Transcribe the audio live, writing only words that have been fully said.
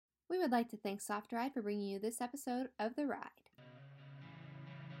We would like to thank Soft Ride for bringing you this episode of The Ride.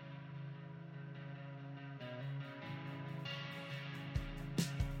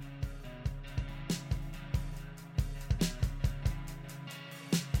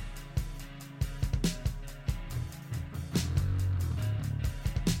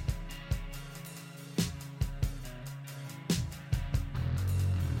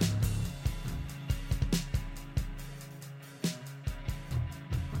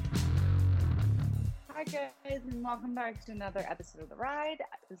 Hi guys, and welcome back to another episode of The Ride.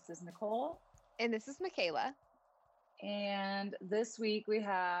 This is Nicole. And this is Michaela. And this week we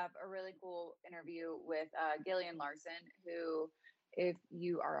have a really cool interview with Gillian Larson, who, if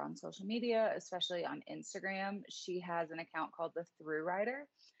you are on social media, especially on Instagram, she has an account called The Through Rider,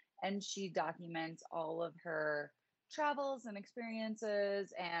 and she documents all of her travels and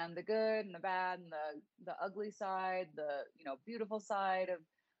experiences, and the good and the bad and the ugly side, the beautiful side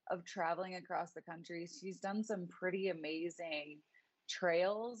of traveling across the country. She's done some pretty amazing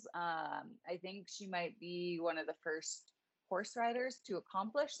trails. I think she might be one of the first horse riders to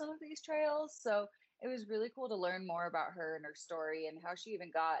accomplish some of these trails. So it was really cool to learn more about her and her story and how she even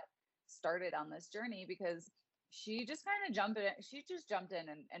got started on this journey, because she just kind of jumped in. She just jumped in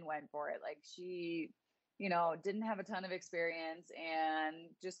and went for it. Like she, didn't have a ton of experience and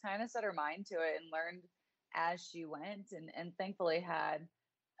just kind of set her mind to it and learned as she went, and thankfully had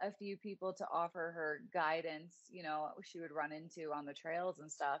a few people to offer her guidance, she would run into on the trails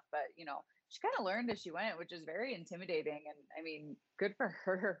and stuff. But, she kind of learned as she went, which is very intimidating. And I mean, good for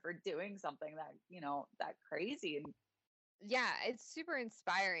her for doing something that, that crazy. And yeah, it's super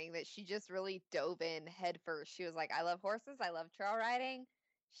inspiring that she just really dove in head first. She was like, I love horses. I love trail riding.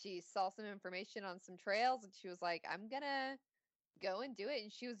 She saw some information on some trails and she was like, I'm going to go and do it.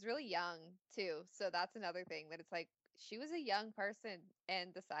 And she was really young too. So that's another thing that it's like, she was a young person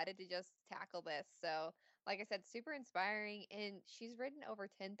and decided to just tackle this. So, like I said, super inspiring. And she's ridden over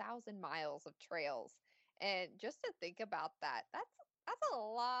 10,000 miles of trails. And just to think about that, that's a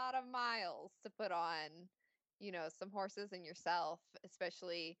lot of miles to put on, some horses and yourself,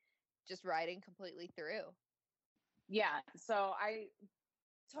 especially just riding completely through. yeah, so I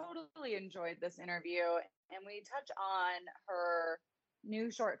totally enjoyed this interview, and we touch on her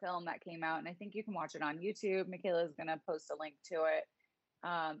new short film that came out, and I think you can watch it on YouTube. Michaela is going to post a link to it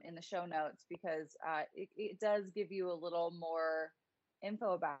in the show notes, because it does give you a little more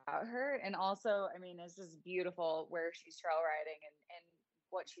info about her. And also, I mean, it's just beautiful where she's trail riding and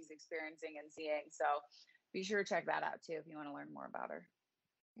what she's experiencing and seeing. So be sure to check that out too if you want to learn more about her.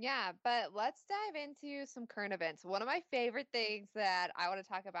 Yeah, but let's dive into some current events. One of my favorite things that I want to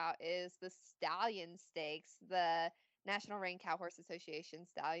talk about is the Stallion Stakes, the National Rein Cow Horse Association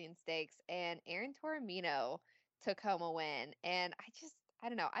Stallion Stakes, and Aaron Toromino took home a win. And I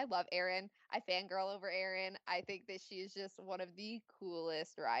don't know, I love Aaron. I fangirl over Aaron. I think that she is just one of the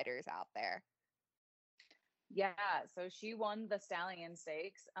coolest riders out there. Yeah, so she won the Stallion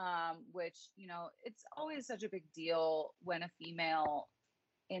Stakes, which, it's always such a big deal when a female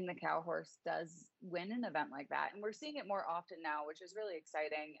in the cow horse does win an event like that. And we're seeing it more often now, which is really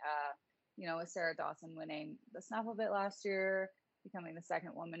exciting. With Sarah Dawson winning the Snaffle Bit last year, becoming the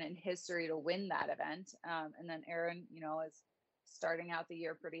second woman in history to win that event. And then Erin, is starting out the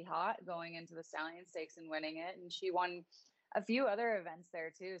year pretty hot, going into the Stallion Stakes and winning it. And she won a few other events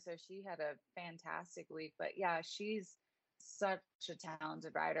there too. So she had a fantastic week. But yeah, she's such a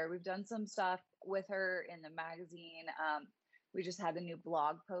talented rider. We've done some stuff with her in the magazine. We just had a new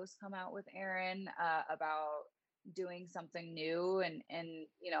blog post come out with Erin about doing something new and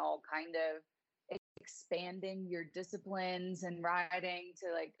kind of expanding your disciplines and riding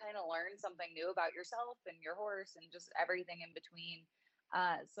to like kind of learn something new about yourself and your horse and just everything in between.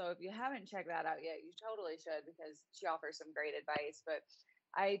 So if you haven't checked that out yet, you totally should, because she offers some great advice. But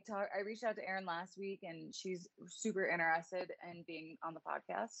I reached out to Erin last week, and she's super interested in being on the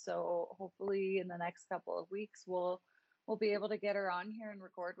podcast. So hopefully in the next couple of weeks, we'll be able to get her on here and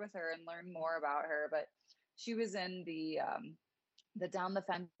record with her and learn more about her. But she was in the Down the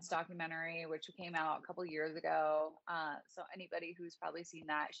Fence documentary, which came out a couple years ago. So anybody who's probably seen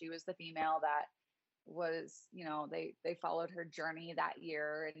that, she was the female that was, they followed her journey that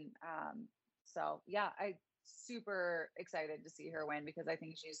year. And so, yeah, I super excited to see her win, because I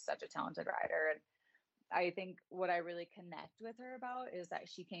think she's such a talented rider. And I think what I really connect with her about is that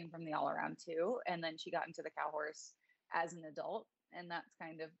she came from the all around too. And then she got into the cow horse as an adult. And that's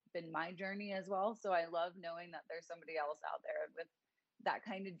kind of been my journey as well. So I love knowing that there's somebody else out there with that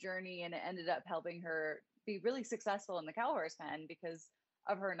kind of journey. And it ended up helping her be really successful in the cow horse pen because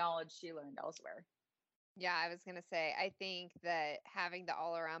of her knowledge she learned elsewhere. Yeah, I was going to say, I think that having the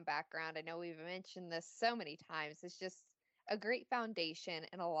all around background, I know we've mentioned this so many times, it's just a great foundation,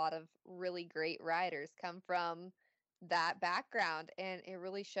 and a lot of really great riders come from that background, and it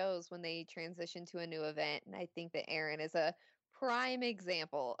really shows when they transition to a new event. And I think that Erin is a prime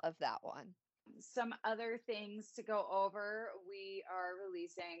example of that one. Some other things to go over: we are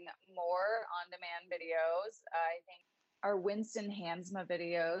releasing more on demand videos. I think our Winston Hansma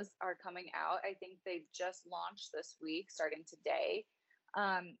videos are coming out. I think they just launched this week, starting today.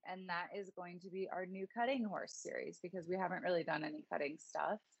 And that is going to be our new cutting horse series, because we haven't really done any cutting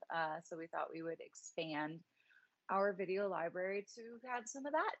stuff. So we thought we would expand our video library to have some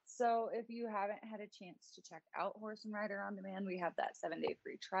of that. So if you haven't had a chance to check out Horse and Rider on Demand, we have that 7-day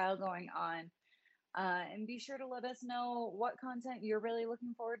free trial going on. And be sure to let us know what content you're really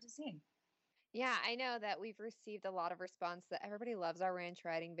looking forward to seeing. Yeah, I know that we've received a lot of response that everybody loves our ranch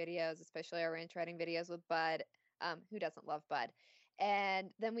riding videos, especially our ranch riding videos with Bud. Who doesn't love Bud?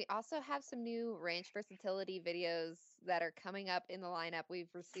 And then we also have some new ranch versatility videos that are coming up in the lineup.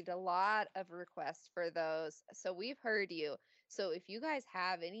 We've received a lot of requests for those. So we've heard you. So if you guys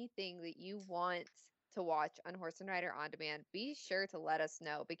have anything that you want to watch on Horse and Rider On Demand, be sure to let us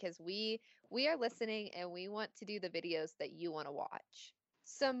know, because we are listening and we want to do the videos that you want to watch.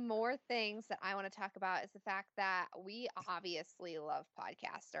 Some more things that I want to talk about is the fact that we obviously love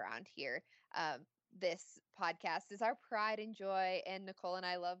podcasts around here. This podcast is our pride and joy, and Nicole and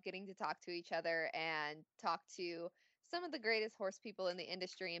I love getting to talk to each other and talk to some of the greatest horse people in the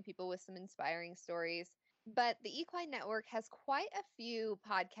industry and people with some inspiring stories. But the Equine Network has quite a few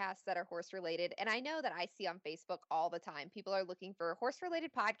podcasts that are horse related. And I know that I see on Facebook all the time, people are looking for horse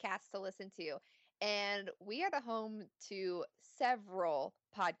related podcasts to listen to. And we are the home to several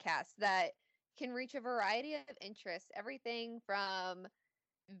podcasts that can reach a variety of interests, everything from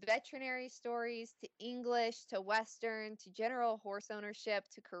veterinary stories to English to Western to general horse ownership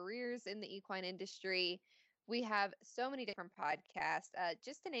to careers in the equine industry. We have so many different podcasts.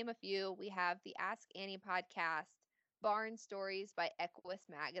 Just to name a few, we have the Ask Annie podcast, Barn Stories by Equus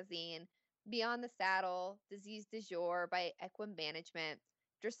Magazine, Beyond the Saddle, Disease du Jour by Equine Management,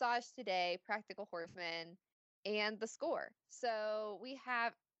 Dressage Today, Practical Horseman, and The Score. So we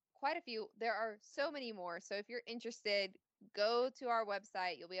have quite a few. There are so many more. So if you're interested, go to our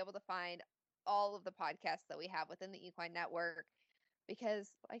website. You'll be able to find all of the podcasts that we have within the Equine Network,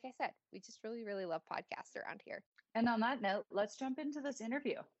 because, like I said, we just really, really love podcasts around here. And on that note, let's jump into this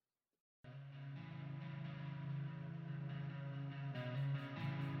interview.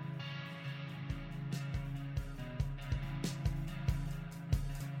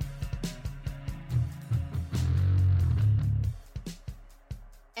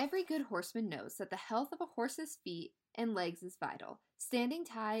 Every good horseman knows that the health of a horse's feet and legs is vital. Standing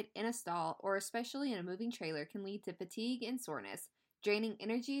tied in a stall, or especially in a moving trailer, can lead to fatigue and soreness, draining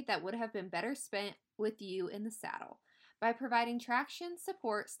energy that would have been better spent with you in the saddle. By providing traction,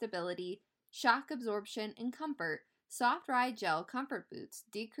 support, stability, shock absorption, and comfort, Soft Ride Gel Comfort Boots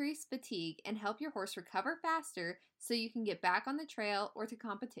decrease fatigue and help your horse recover faster so you can get back on the trail or to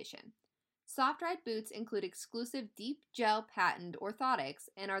competition. Soft Ride boots include exclusive deep gel patented orthotics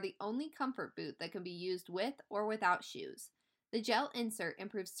and are the only comfort boot that can be used with or without shoes. The gel insert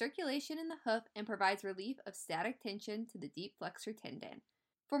improves circulation in the hoof and provides relief of static tension to the deep flexor tendon.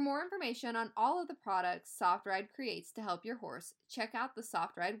 For more information on all of the products Soft Ride creates to help your horse, check out the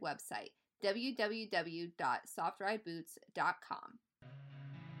Soft Ride website, www.softrideboots.com.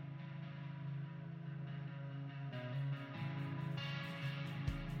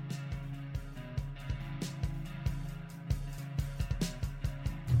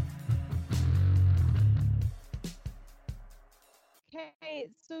 Okay,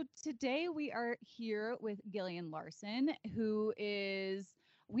 so today we are here with Gillian Larson, who is,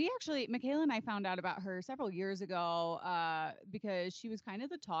 Michaela and I found out about her several years ago because she was kind of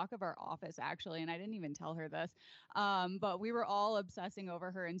the talk of our office, actually, and I didn't even tell her this. But we were all obsessing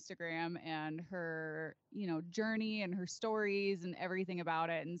over her Instagram and her, journey and her stories and everything about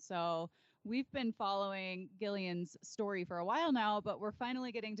it. And so we've been following Gillian's story for a while now, but we're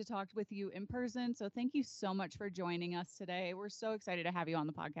finally getting to talk with you in person. So thank you so much for joining us today. We're so excited to have you on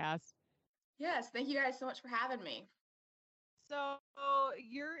the podcast. Yes, thank you guys so much for having me. So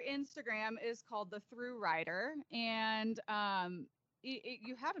your Instagram is called The Through Rider, and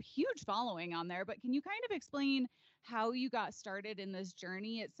you have a huge following on there, but can you kind of explain how you got started in this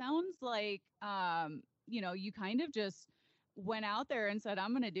journey? It sounds like, you kind of just went out there and said,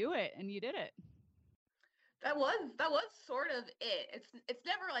 I'm going to do it. And you did it. That was sort of it. It's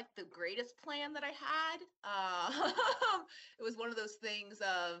never like the greatest plan that I had. It was one of those things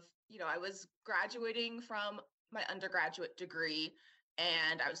of, I was graduating from my undergraduate degree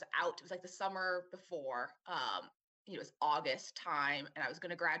and I was out. It was like the summer before. It was August time and I was going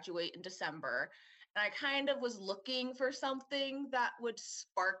to graduate in December. And I kind of was looking for something that would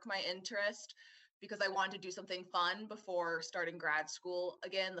spark my interest because I wanted to do something fun before starting grad school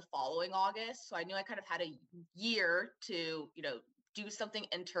again the following August. So I knew I kind of had a year to, do something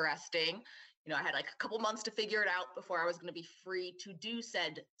interesting. I had like a couple months to figure it out before I was going to be free to do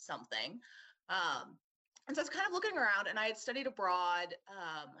said something. And so I was kind of looking around, and I had studied abroad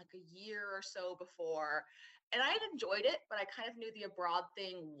like a year or so before, and I had enjoyed it, but I kind of knew the abroad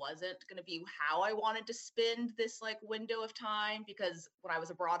thing wasn't going to be how I wanted to spend this like window of time, because when I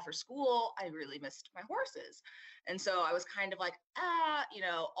was abroad for school, I really missed my horses. And so I was kind of like,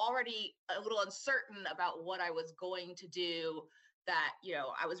 already a little uncertain about what I was going to do that,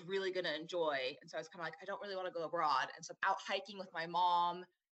 I was really going to enjoy. And so I was kind of like, I don't really want to go abroad. And so I'm out hiking with my mom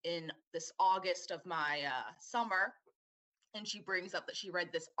in this August of my summer. And she brings up that she read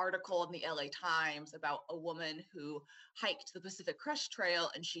this article in the LA Times about a woman who hiked the Pacific Crest Trail,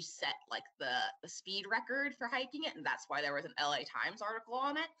 and she set like the speed record for hiking it. And that's why there was an LA Times article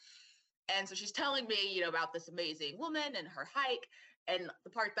on it. And so she's telling me, about this amazing woman and her hike. And the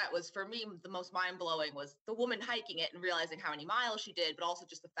part that was for me the most mind blowing was the woman hiking it and realizing how many miles she did, but also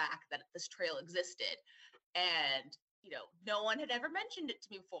just the fact that this trail existed. And, no one had ever mentioned it to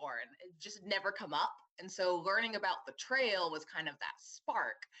me before, and it just never come up. And so learning about the trail was kind of that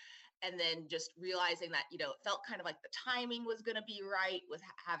spark. And then just realizing that, it felt kind of like the timing was going to be right with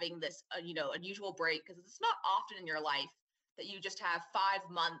having this, unusual break, because it's not often in your life that you just have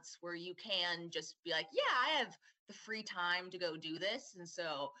 5 months where you can just be like, yeah, I have the free time to go do this. And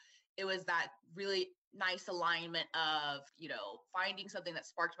so it was that really nice alignment of, finding something that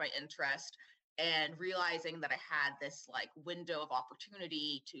sparked my interest and realizing that I had this like window of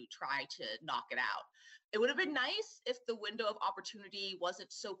opportunity to try to knock it out. It would have been nice if the window of opportunity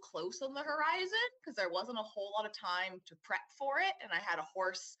wasn't so close on the horizon, because there wasn't a whole lot of time to prep for it. And I had a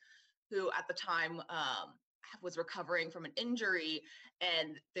horse who at the time was recovering from an injury,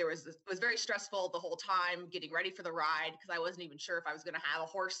 and it was very stressful the whole time getting ready for the ride, because I wasn't even sure if I was going to have a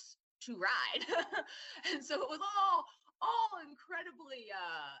horse to ride. And so it was all incredibly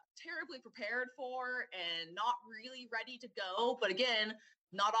terribly prepared for and not really ready to go. But again,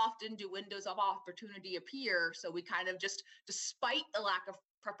 not often do windows of opportunity appear. So we kind of just, despite the lack of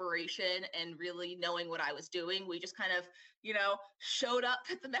preparation and really knowing what I was doing, we just kind of, showed up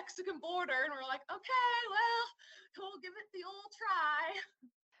at the Mexican border and we're like, okay, well, we'll give it the old try.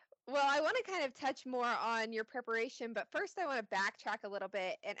 Well, I want to kind of touch more on your preparation, but first I want to backtrack a little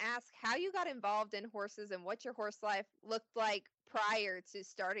bit and ask how you got involved in horses and what your horse life looked like prior to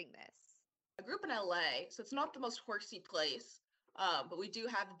starting this. I grew up in LA, so it's not the most horsey place, but we do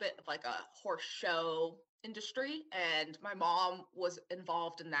have a bit of like a horse show industry, and my mom was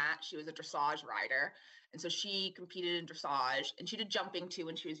involved in that. She was a dressage rider, and so she competed in dressage, and she did jumping too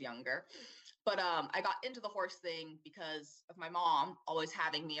when she was younger. But I got into the horse thing because of my mom always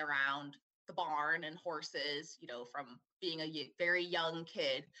having me around the barn and horses, from being a very young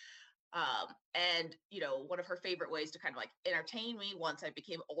kid. And, one of her favorite ways to kind of like entertain me once I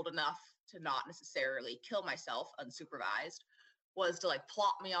became old enough to not necessarily kill myself unsupervised was to like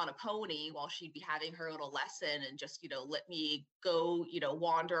plop me on a pony while she'd be having her little lesson and just, let me go,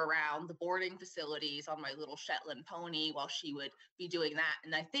 wander around the boarding facilities on my little Shetland pony while she would be doing that.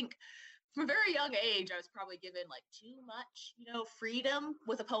 And I think from a very young age, I was probably given like too much, freedom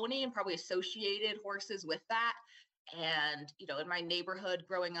with a pony, and probably associated horses with that. And, in my neighborhood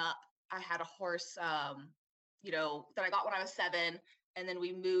growing up, I had a horse, that I got when I was 7. And then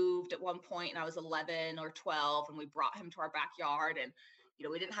we moved at one point and I was 11 or 12, and we brought him to our backyard, and,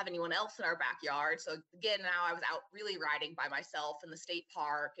 we didn't have anyone else in our backyard. So again, now I was out really riding by myself in the state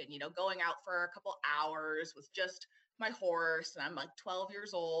park and, going out for a couple hours with just my horse. And I'm like 12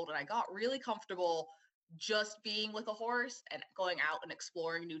 years old, and I got really comfortable just being with a horse and going out and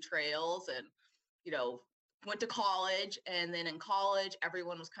exploring new trails. And, went to college, and then in college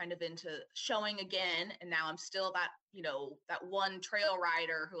everyone was kind of into showing again, and now I'm still that that one trail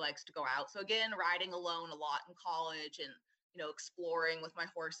rider who likes to go out. So again, riding alone a lot in college, and exploring with my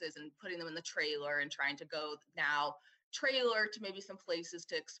horses and putting them in the trailer and trying to go now trailer to maybe some places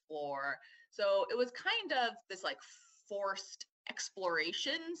to explore. So it was kind of this like forced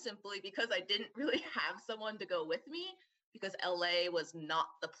exploration, simply because I didn't really have someone to go with me, because LA was not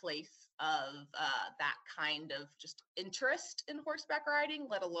the place of that kind of just interest in horseback riding,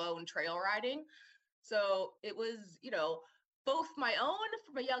 let alone trail riding. So it was, both my own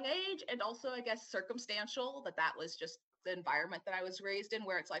from a young age, and also, I guess, circumstantial that was just the environment that I was raised in,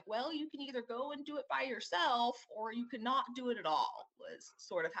 where it's like, well, you can either go and do it by yourself or you cannot do it at all, was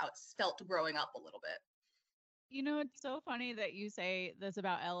sort of how it felt growing up a little bit. You know, it's so funny that you say this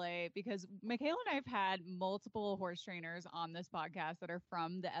about LA because Michaela and I have had multiple horse trainers on this podcast that are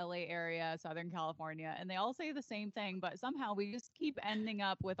from the LA area, Southern California, and they all say the same thing, but somehow we just keep ending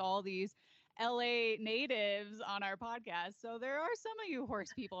up with all these LA natives on our podcast. So there are some of you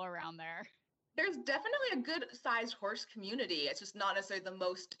horse people around there. There's definitely a good sized horse community. It's just not necessarily the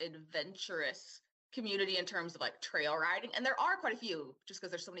most adventurous community in terms of like trail riding. And there are quite a few just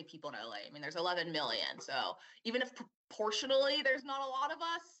because there's so many people in LA. I mean, there's 11 million. So even if proportionally there's not a lot of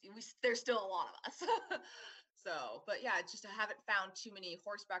us, there's still a lot of us. So, but yeah, it's just I haven't found too many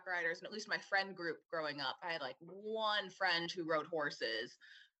horseback riders. And at least my friend group growing up, I had like one friend who rode horses.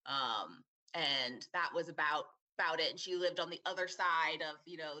 And that was about it. And she lived on the other side of,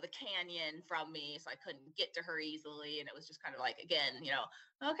 the canyon from me. So I couldn't get to her easily. And it was just kind of like, again,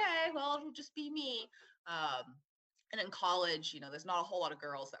 okay, well, it'll just be me. And in college, there's not a whole lot of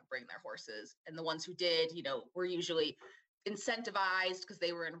girls that bring their horses. And the ones who did, were usually incentivized because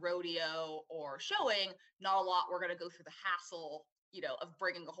they were in rodeo or showing. Not a lot were going to go through the hassle of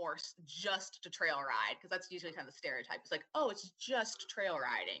bringing a horse just to trail ride, because that's usually kind of the stereotype. It's like, oh, it's just trail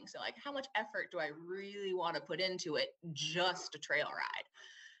riding. So like, how much effort do I really want to put into it just to trail ride?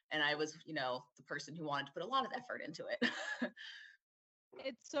 And I was, the person who wanted to put a lot of effort into it.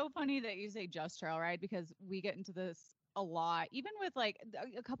 It's so funny that you say just trail ride because we get into this a lot. Even with like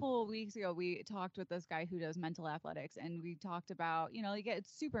a couple of weeks ago, we talked with this guy who does mental athletics, and we talked about,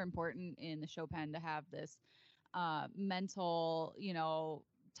 it's super important in the show pen to have this mental,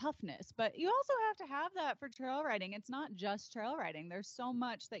 toughness, but you also have to have that for trail riding. It's not just trail riding. There's so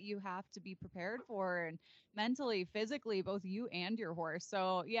much that you have to be prepared for, and mentally, physically, both you and your horse.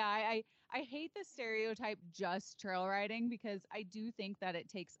 So yeah, I hate the stereotype just trail riding because I do think that it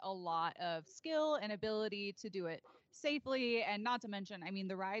takes a lot of skill and ability to do it safely. And not to mention, I mean,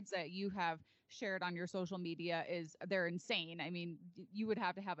 the rides that you have shared on your social media they're insane. I mean, you would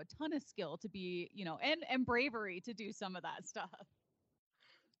have to have a ton of skill to be, and bravery to do some of that stuff.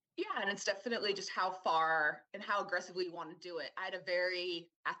 Yeah, and it's definitely just how far and how aggressively you want to do it. I had a very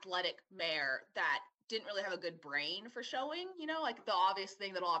athletic mare that didn't really have a good brain for showing, like the obvious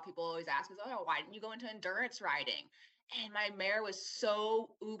thing that a lot of people always ask is, oh, why didn't you go into endurance riding? And my mare was so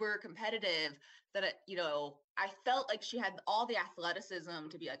uber competitive that, I felt like she had all the athleticism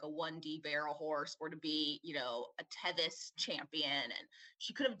to be like a 1D barrel horse or to be, a Tevis champion. And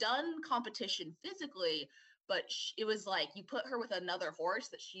she could have done competition physically, but it was like you put her with another horse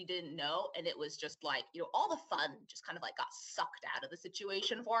that she didn't know. And it was just like, all the fun just kind of like got sucked out of the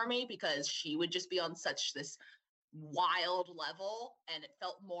situation for me because she would just be on such this wild level. And it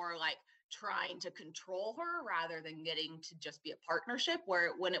felt more like trying to control her rather than getting to just be a partnership,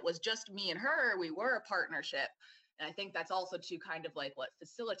 where when it was just me and her, we were a partnership. And I think that's also too kind of like what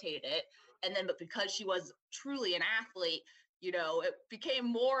facilitated it. And then, but because she was truly an athlete, it became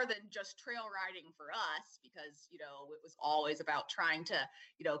more than just trail riding for us because, it was always about trying to,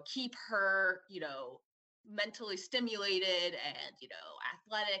 keep her, mentally stimulated and,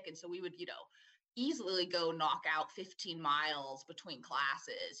 athletic. And so we would, easily go knock out 15 miles between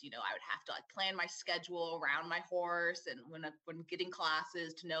classes. I would have to like plan my schedule around my horse, and when getting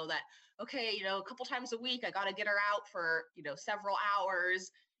classes to know that, okay, a couple times a week I got to get her out for, several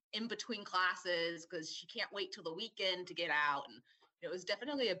hours in between classes because she can't wait till the weekend to get out. And it was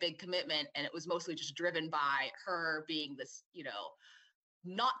definitely a big commitment, and it was mostly just driven by her being this,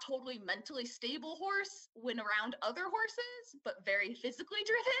 not totally mentally stable horse when around other horses, but very physically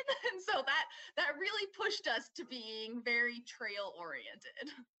driven. And so that really pushed us to being very trail oriented.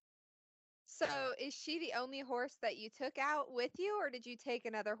 So is she the only horse that you took out with you, or did you take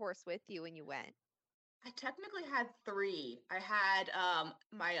another horse with you when you went? I technically had 3. I had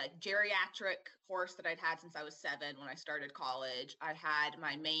my geriatric horse that I'd had since I was 7 when I started college. I had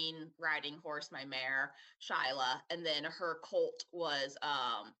my main riding horse, my mare, Shyla, and then her colt was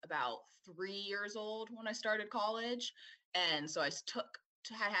about 3 years old when I started college. And so I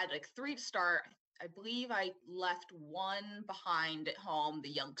had like 3 to start. I believe I left one behind at home, the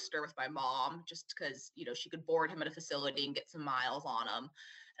youngster with my mom, just because, she could board him at a facility and get some miles on him.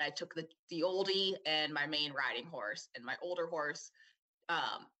 And I took the oldie and my main riding horse, and my older horse,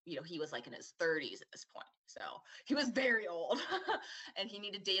 he was like in his 30s at this point. So he was very old and he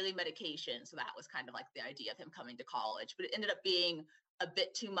needed daily medication. So that was kind of like the idea of him coming to college, but it ended up being a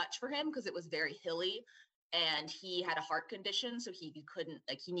bit too much for him because it was very hilly. and he had a heart condition, so he couldn't,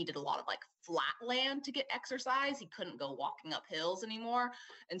 like, he needed a lot of like flat land to get exercise. He couldn't go walking up hills anymore.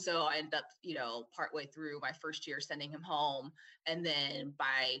 And so I ended up, partway through my first year sending him home. And then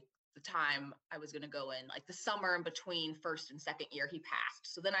by the time I was going to go in, like the summer in between first and second year, he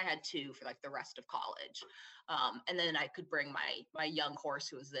passed. So then I had two for like the rest of college. And then I could bring my young horse,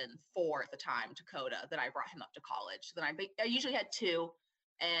 who was then 4 at the time, Dakota. Then I brought him up to college. So then I usually had two,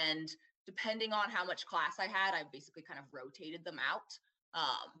 and depending on how much class I had, I basically kind of rotated them out.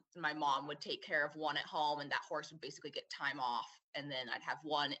 My mom would take care of one at home, and that horse would basically get time off. And then I'd have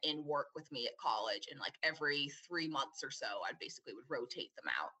one in work with me at college, and like every 3 months or so, I basically would rotate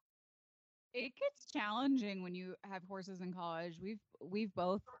them out. It gets challenging when you have horses in college. We've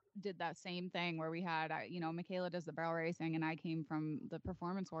both did that same thing where we had, Michaela does the barrel racing, and I came from the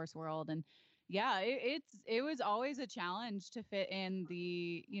performance horse world, and yeah, it was always a challenge to fit in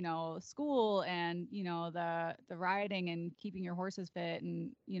the school and the riding and keeping your horses fit,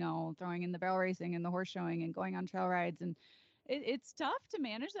 and throwing in the barrel racing and the horse showing and going on trail rides, and it's tough to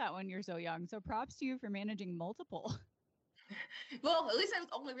manage that when you're so young. So props to you for managing multiple. Well, at least I was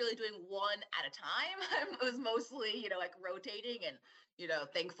only really doing one at a time. It was mostly, like rotating, and,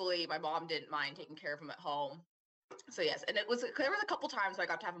 thankfully my mom didn't mind taking care of him at home. So yes, and there was a couple times where I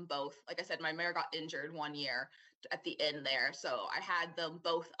got to have them both. Like I said, my mare got injured one year at the end there, so I had them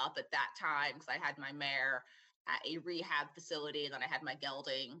both up at that time because I had my mare at a rehab facility, and then I had my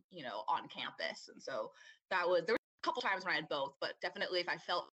gelding, on campus. And so there were a couple times when I had both, but definitely if I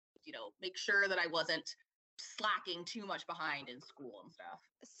felt, make sure that I wasn't slacking too much behind in school and stuff.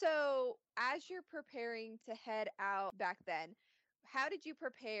 So, as you're preparing to head out back then, how did you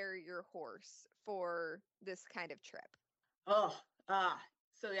prepare your horse for this kind of trip? Oh,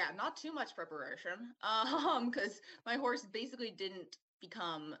 so yeah, not too much preparation. Because my horse basically didn't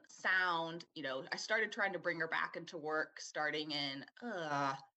become sound. I started trying to bring her back into work starting in,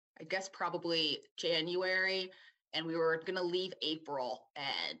 I guess probably January, and we were gonna leave April.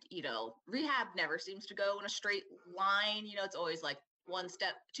 And rehab never seems to go in a straight line. It's always like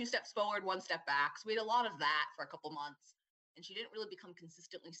 2 steps forward, 1 step back. So we had a lot of that for a couple months, and she didn't really become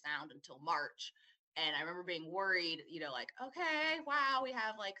consistently sound until March. And I remember being worried, like, okay, wow, we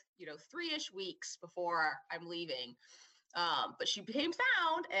have like, 3-ish weeks before I'm leaving. But she became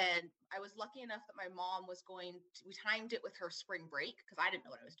sound, and I was lucky enough that my mom we timed it with her spring break because I didn't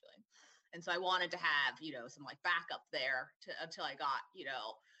know what I was doing. And so I wanted to have, some like backup there until I got,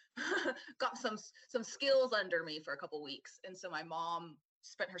 got some skills under me for a couple weeks. And so my mom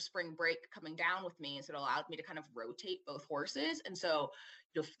spent her spring break coming down with me, and so it allowed me to kind of rotate both horses. And so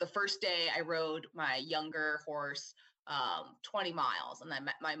the first day I rode my younger horse 20 miles, and I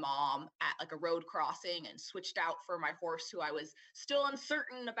met my mom at like a road crossing and switched out for my horse, who I was still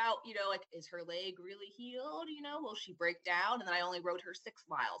uncertain about, like, is her leg really healed? Will she break down? And then I only rode her 6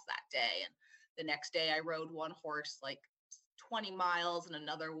 miles that day. And the next day I rode one horse like 20 miles and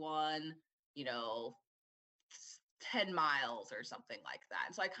another one, 10 miles or something like that.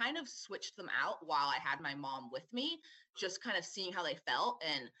 And so I kind of switched them out while I had my mom with me, just kind of seeing how they felt.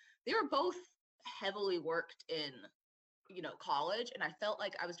 And they were both heavily worked in, college. And I felt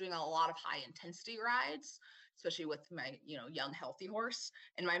like I was doing a lot of high intensity rides, especially with my, young, healthy horse.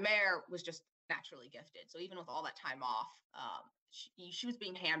 And my mare was just naturally gifted. So even with all that time off, she was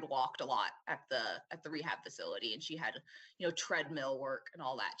being hand walked a lot at the rehab facility, and she had, treadmill work and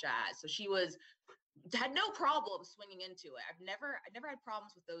all that jazz. So she had no problem swinging into it. I never had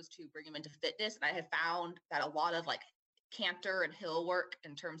problems with those two bringing them into fitness. And I have found that a lot of like canter and hill work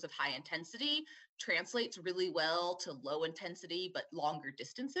in terms of high intensity translates really well to low intensity but longer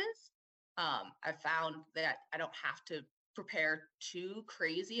distances. I've found that I don't have to prepare too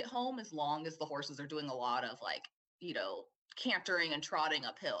crazy at home as long as the horses are doing a lot of like, cantering and trotting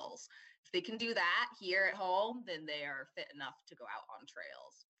up hills. If they can do that here at home, then they are fit enough to go out on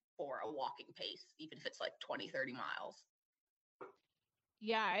trails for a walking pace, even if it's like 20-30 miles.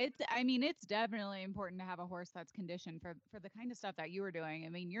 Yeah, it's definitely important to have a horse that's conditioned for the kind of stuff that you were doing. I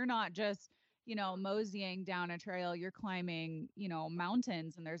mean, you're not just, moseying down a trail, you're climbing,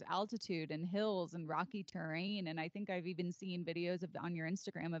 mountains, and there's altitude and hills and rocky terrain. And I think I've even seen videos on your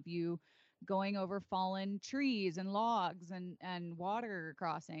Instagram of you going over fallen trees and logs and water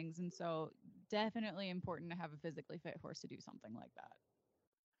crossings. And so definitely important to have a physically fit horse to do something like that.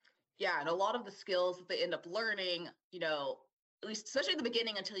 Yeah, and a lot of the skills that they end up learning, at least especially in the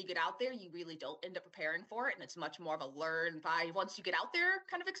beginning until you get out there, you really don't end up preparing for it. And it's much more of a learn by once you get out there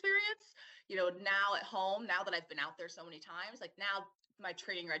kind of experience. Now at home, now that I've been out there so many times, like now my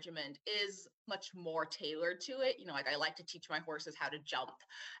training regimen is much more tailored to it. Like I like to teach my horses how to jump,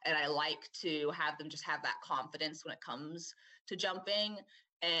 and I like to have them just have that confidence when it comes to jumping.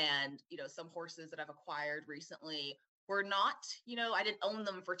 And, some horses that I've acquired recently were not, I didn't own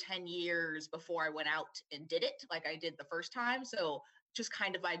them for 10 years before I went out and did it like I did the first time. So just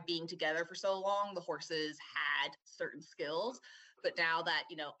kind of by being together for so long, the horses had certain skills. But now that,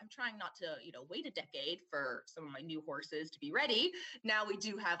 I'm trying not to, wait a decade for some of my new horses to be ready, now we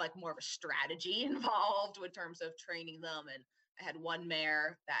do have like more of a strategy involved in terms of training them. And I had one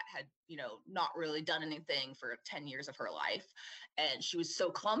mare that had, not really done anything for 10 years of her life. And she was so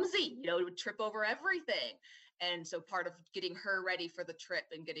clumsy, would trip over everything. And so part of getting her ready for the trip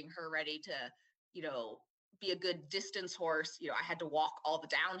and getting her ready to, be a good distance horse, I had to walk all the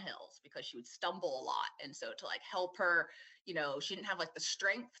downhills because she would stumble a lot. And so to like help her, she didn't have like the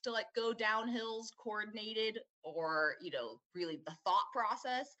strength to like go downhills coordinated or, really the thought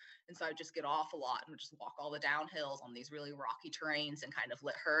process. And so I would just get off a lot and just walk all the downhills on these really rocky terrains and kind of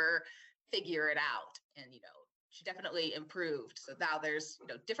let her figure it out. And, she definitely improved. So now there's,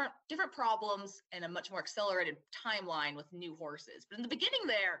 different problems and a much more accelerated timeline with new horses. But in the beginning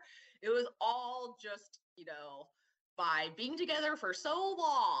there, it was all just, by being together for so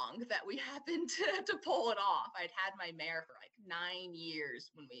long that we happened to pull it off. I'd had my mare for like 9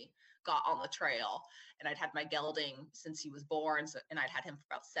 years when we got on the trail, and I'd had my gelding since he was born. And I'd had him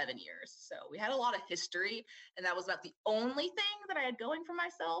for about 7 years. So we had a lot of history, and that was about the only thing that I had going for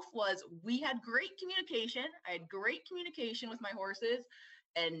myself was we had great communication. I had great communication with my horses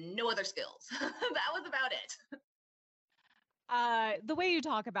and no other skills. That was about it. The way you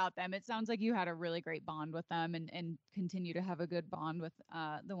talk about them, it sounds like you had a really great bond with them and continue to have a good bond with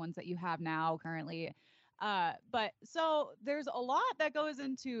the ones that you have now currently. But so there's a lot that goes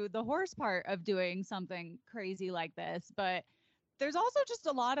into the horse part of doing something crazy like this, but there's also just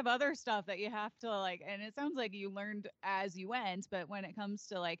a lot of other stuff that you have to like, and it sounds like you learned as you went, but when it comes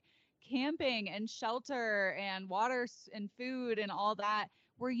to like camping and shelter and water and food and all that,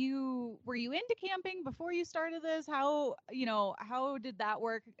 were you into camping before you started this? How did that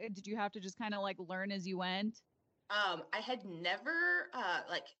work? Did you have to just kind of like learn as you went? I had never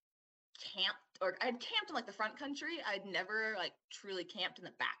like camped, or I'd camped in like the front country. I'd never like truly camped in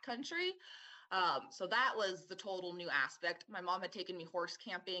the back country. So that was the total new aspect. My mom had taken me horse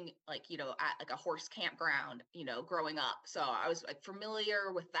camping, like, at like a horse campground, growing up. So I was like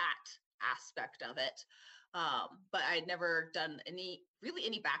familiar with that aspect of it. But I'd never done any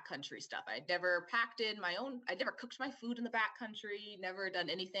backcountry stuff. I'd never packed in my own, I'd never cooked my food in the backcountry, never done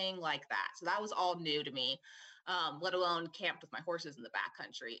anything like that. So that was all new to me, let alone camped with my horses in the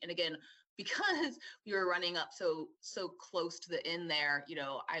backcountry. And again, because we were running up so close to the inn there,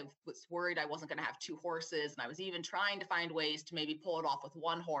 I was worried I wasn't going to have two horses, and I was even trying to find ways to maybe pull it off with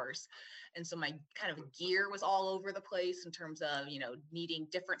one horse. And so my kind of gear was all over the place in terms of, needing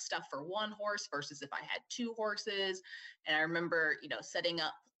different stuff for one horse versus if I had two horses. And I remember, setting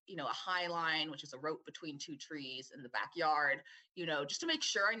up, a high line, which is a rope between two trees in the backyard, just to make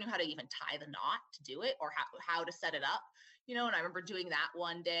sure I knew how to even tie the knot to do it, or how to set it up. And I remember doing that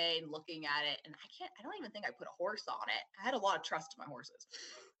one day and looking at it, and I don't even think I put a horse on it. I had a lot of trust in my horses,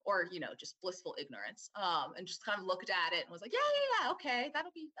 or, just blissful ignorance, and just kind of looked at it and was like, yeah, okay,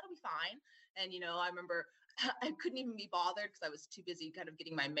 that'll be fine. And, I remember I couldn't even be bothered because I was too busy kind of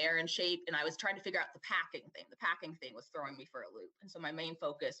getting my mare in shape, and I was trying to figure out the packing thing. The packing thing was throwing me for a loop. And so my main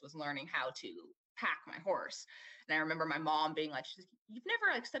focus was learning how to pack my horse. And I remember my mom being like, she's like, you've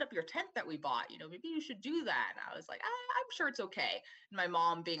never like set up your tent that we bought, maybe you should do that. And I was like, I'm sure it's okay. And my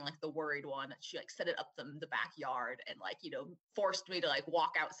mom being like the worried one, she like set it up in the backyard and like, forced me to like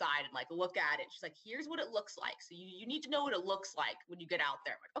walk outside and like look at it. She's like, here's what it looks like. So you need to know what it looks like when you get out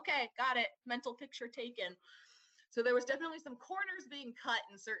there. I'm like, okay, got it. Mental picture taken. So there was definitely some corners being cut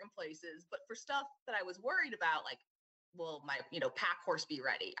in certain places, but for stuff that I was worried about, like, will my, pack horse be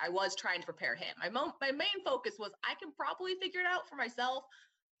ready? I was trying to prepare him. My main focus was I can probably figure it out for myself,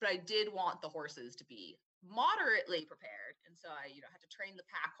 but I did want the horses to be moderately prepared. And so I, had to train the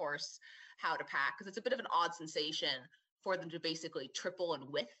pack horse how to pack, because it's a bit of an odd sensation for them to basically triple in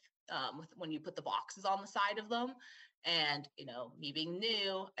width with when you put the boxes on the side of them. And, me being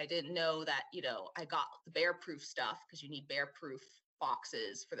new, I didn't know that, I got the bear proof stuff, because you need bear proof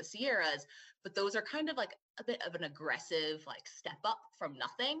boxes for the Sierras, but those are kind of like a bit of an aggressive like step up from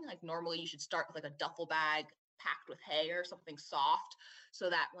nothing. Like normally you should start with like a duffel bag packed with hay or something soft, so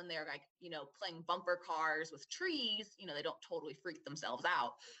that when they're like, playing bumper cars with trees, they don't totally freak themselves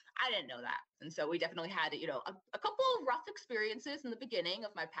out. I didn't know that. And so we definitely had, a couple of rough experiences in the beginning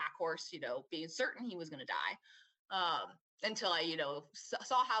of my pack horse, being certain he was going to die. until I,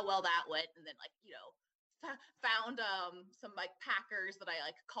 saw how well that went, and then like, found some like packers that I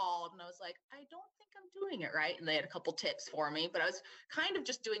like called, and I was like, I don't think I'm doing it right, and they had a couple tips for me, but I was kind of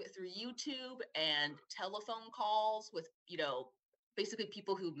just doing it through YouTube and telephone calls with, basically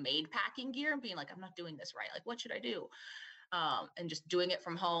people who made packing gear and being like, I'm not doing this right. Like, what should I do? And just doing it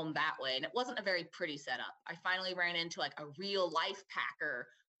from home that way. And it wasn't a very pretty setup. I finally ran into like a real life packer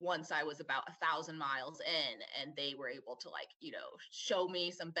once I was about 1,000 miles in, and they were able to like, show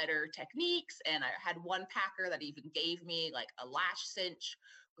me some better techniques. And I had one packer that even gave me like a lash cinch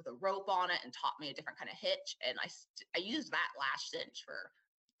with a rope on it and taught me a different kind of hitch. And I used that lash cinch for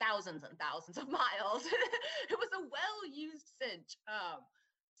thousands and thousands of miles. It was a well-used cinch.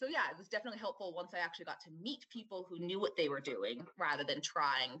 So yeah, it was definitely helpful once I actually got to meet people who knew what they were doing rather than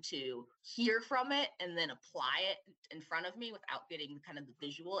trying to hear from it and then apply it in front of me without getting kind of the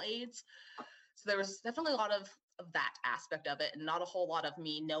visual aids. So there was definitely a lot of that aspect of it, and not a whole lot of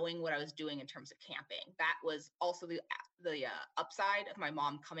me knowing what I was doing in terms of camping. That was also the upside of my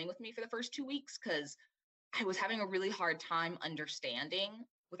mom coming with me for the first 2 weeks, because I was having a really hard time understanding,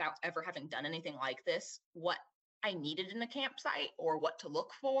 without ever having done anything like this, what I needed in a campsite or what to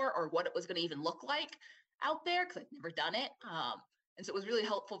look for or what it was going to even look like out there, because I'd never done it. And so it was really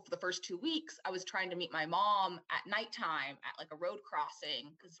helpful for the first 2 weeks. I was trying to meet my mom at nighttime at like a road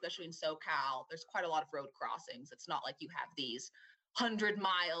crossing, because especially in SoCal, there's quite a lot of road crossings. It's not like you have these 100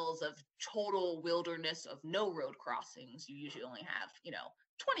 miles of total wilderness of no road crossings. You usually only have,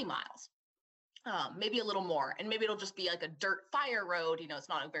 20 miles. Maybe a little more, and maybe it'll just be like a dirt fire road. It's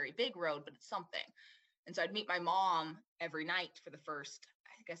not a very big road, but it's something. And so I'd meet my mom every night for the first,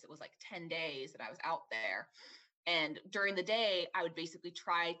 I guess it was like 10 days that I was out there. And during the day, I would basically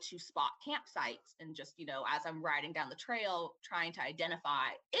try to spot campsites and just, as I'm riding down the trail, trying to identify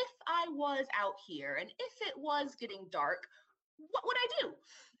if I was out here and if it was getting dark, what would I do?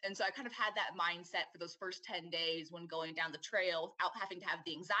 And so I kind of had that mindset for those first 10 days when going down the trail without having to have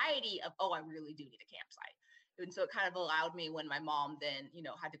the anxiety of, oh, I really do need a campsite. And so it kind of allowed me, when my mom then,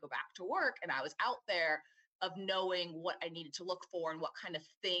 had to go back to work and I was out there, of knowing what I needed to look for and what kind of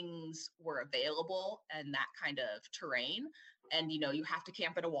things were available and that kind of terrain. And, you have to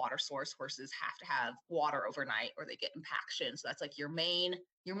camp at a water source. Horses have to have water overnight or they get impaction. So that's like your main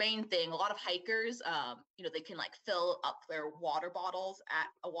thing. A lot of hikers, they can like fill up their water bottles at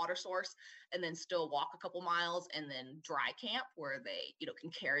a water source and then still walk a couple miles and then dry camp where they, can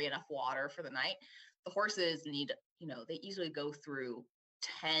carry enough water for the night. The horses need, they easily go through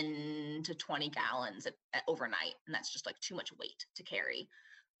 10 to 20 gallons at overnight, and that's just like too much weight to carry.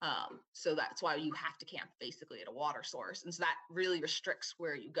 So that's why you have to camp basically at a water source, and so that really restricts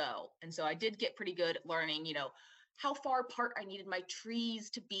where you go. And so I did get pretty good at learning, how far apart I needed my trees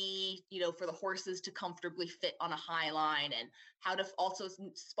to be, for the horses to comfortably fit on a high line, and how to also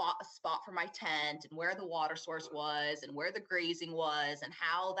spot a spot for my tent and where the water source was and where the grazing was, and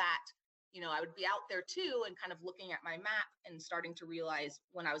how that, I would be out there too and kind of looking at my map and starting to realize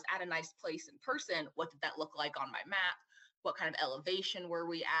when I was at a nice place in person, what did that look like on my map? What kind of elevation were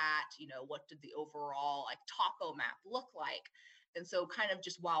we at? What did the overall like topo map look like? And so kind of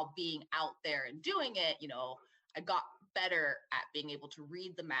just while being out there and doing it, I got better at being able to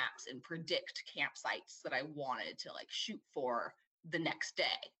read the maps and predict campsites that I wanted to like shoot for the next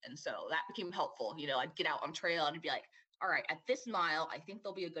day. And so that became helpful. I'd get out on trail and I'd be like, all right, at this mile, I think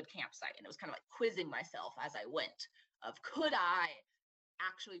there'll be a good campsite. And it was kind of like quizzing myself as I went of, could I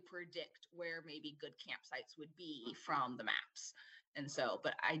actually predict where maybe good campsites would be from the maps? And so,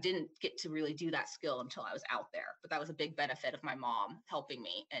 but I didn't get to really do that skill until I was out there. But that was a big benefit of my mom helping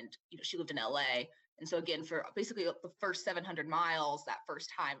me. And, she lived in LA. And so again, for basically the first 700 miles, that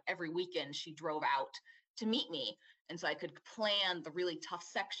first time, every weekend, she drove out to meet me. And so I could plan the really tough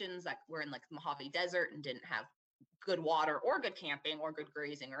sections that were in like the Mojave Desert and didn't have good water or good camping or good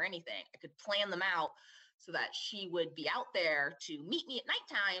grazing or anything. I could plan them out so that she would be out there to meet me at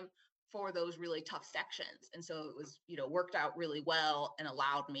nighttime for those really tough sections. And so it was, worked out really well and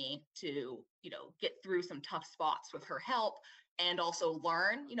allowed me to, get through some tough spots with her help, and also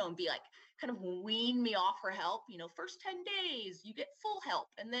learn, and be like, kind of wean me off her help. First 10 days, you get full help.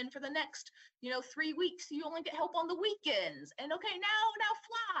 And then for the next, 3 weeks, you only get help on the weekends. And okay, now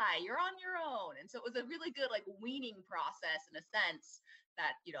fly, you're on your own. And so it was a really good like weaning process in a sense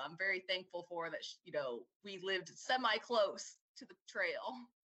that, I'm very thankful for that, we lived semi-close to the trail.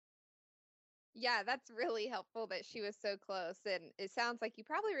 Yeah, that's really helpful that she was so close. And it sounds like you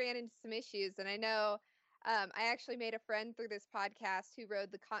probably ran into some issues. And I know I actually made a friend through this podcast who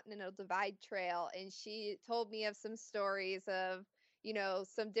rode the Continental Divide Trail, and she told me of some stories of,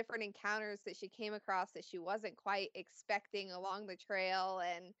 some different encounters that she came across that she wasn't quite expecting along the trail,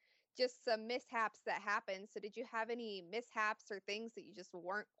 and just some mishaps that happened. So did you have any mishaps or things that you just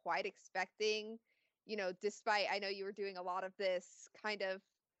weren't quite expecting? Despite, I know you were doing a lot of this kind of,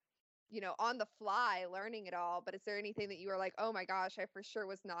 on the fly learning it all, but is there anything that you were like, oh my gosh, I for sure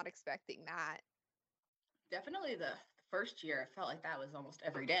was not expecting that? Definitely the first year, I felt like that was almost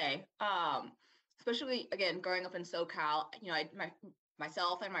every day. Especially again, growing up in SoCal,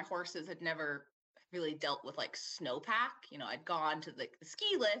 myself and my horses had never really dealt with like snowpack. I'd gone to the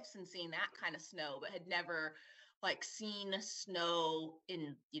ski lifts and seen that kind of snow, but had never like seen snow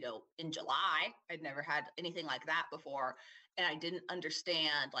in July. I'd never had anything like that before. And I didn't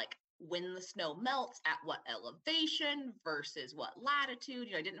understand like when the snow melts at what elevation versus what latitude.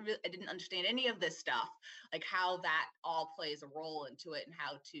 I didn't understand any of this stuff, like how that all plays a role into it and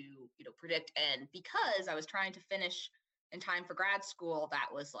how to predict. And because I was trying to finish in time for grad school, that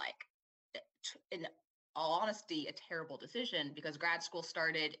was like, in all honesty, a terrible decision, because grad school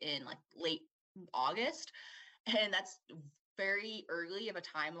started in like late August, and that's very early of a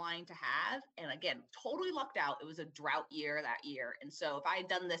timeline to have. And again, totally lucked out. It was a drought year that year. And so if I had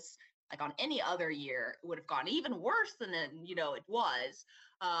done this like on any other year, it would have gone even worse than it was.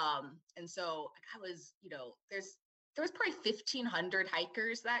 And so I was, there was probably 1,500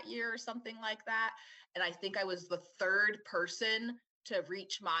 hikers that year or something like that. And I think I was the third person to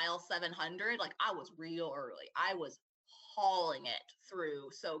reach mile 700. Like, I was real early. I was hauling it through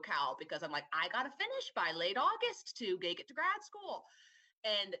SoCal because I'm like, I got to finish by late August to get to grad school.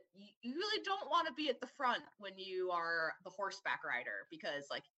 And you really don't want to be at the front when you are the horseback rider, because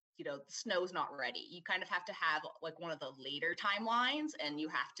like, the snow's not ready. You kind of have to have like one of the later timelines, and you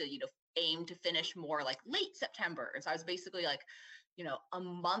have to, aim to finish more like late September. And so I was basically like, a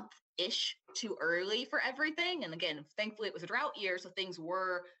month-ish too early for everything. And again, thankfully it was a drought year, so things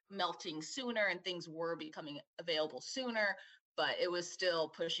were melting sooner and things were becoming available sooner, but it was still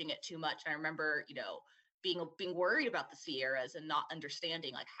pushing it too much. And I remember, being worried about the Sierras and not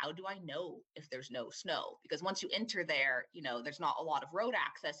understanding, like, how do I know if there's no snow? Because once you enter there, there's not a lot of road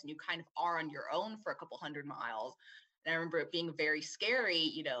access, and you kind of are on your own for a couple hundred miles. And I remember it being very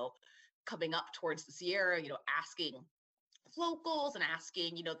scary, coming up towards the Sierra, asking locals and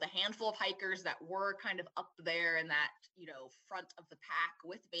asking, the handful of hikers that were kind of up there in that, front of the pack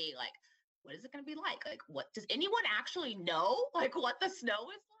with me, like, what is it going to be like? Like, what does anyone actually know? Like, what the snow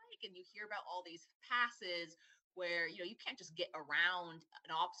is like? And you hear about all these passes where, you can't just get around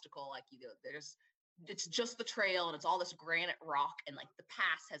an obstacle. Like, it's just the trail, and it's all this granite rock, and like the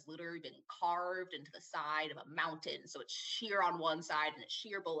pass has literally been carved into the side of a mountain. So it's sheer on one side and it's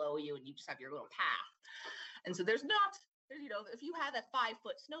sheer below you, and you just have your little path. And so there's not, if you have a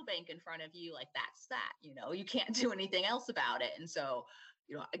 5-foot snowbank in front of you, like, that's that, you can't do anything else about it. And so,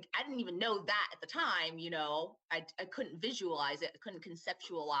 I didn't even know that at the time. I couldn't visualize it. I couldn't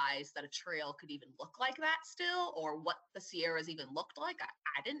conceptualize that a trail could even look like that still, or what the Sierras even looked like.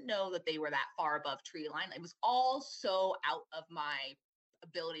 I didn't know that they were that far above tree line. It was all so out of my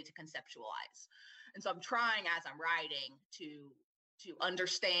ability to conceptualize. And so I'm trying, as I'm riding, to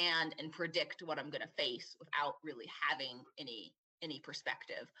understand and predict what I'm going to face without really having any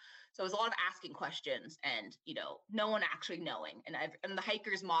perspective. So it was a lot of asking questions and, no one actually knowing. And the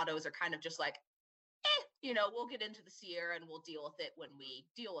hikers' mottos are kind of just like, we'll get into the Sierra and we'll deal with it when we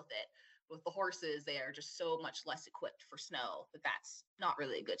deal with it. With the horses, they are just so much less equipped for snow that's not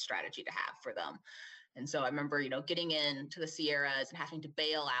really a good strategy to have for them. And so I remember, getting into the Sierras and having to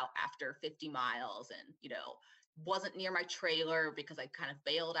bail out after 50 miles and, wasn't near my trailer because I kind of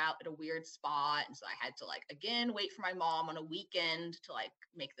bailed out at a weird spot. And so I had to like, again, wait for my mom on a weekend to like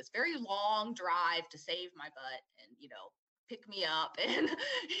make this very long drive to save my butt and, pick me up. And,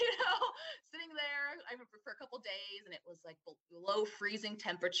 sitting there, I remember for a couple days, and it was like below freezing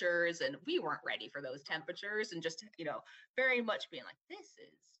temperatures, and we weren't ready for those temperatures, and just, very much being like, this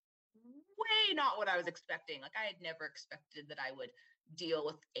is way not what I was expecting. Like, I had never expected that I would deal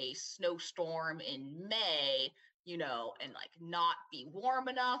with a snowstorm in May, and like not be warm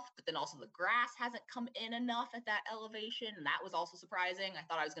enough, but then also the grass hasn't come in enough at that elevation. And that was also surprising. I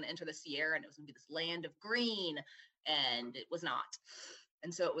thought I was going to enter the Sierra and it was going to be this land of green, and it was not.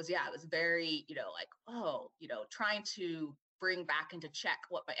 And so it was very, like, trying to bring back into check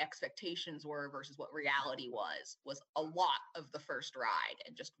what my expectations were versus what reality was a lot of the first ride,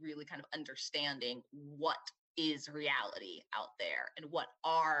 and just really kind of understanding what is reality out there and what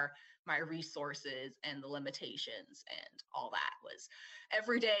are my resources and the limitations, and all that was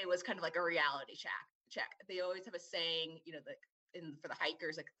every day was kind of like a reality check. They always have a saying, the for the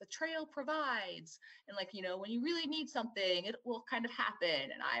hikers, like the trail provides, and like, you know, when you really need something, it will kind of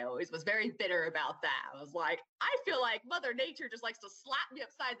happen. And I always was very bitter about that. I was like, I feel like Mother Nature just likes to slap me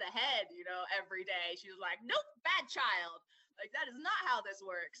upside the head, you know, every day. She was like, nope, bad child. Like, that is not how this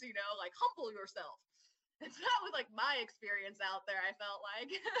works, you know, like, humble yourself. And so that was like my experience out there, I felt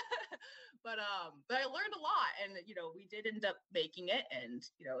like. But I learned a lot, and you know, we did end up making it, and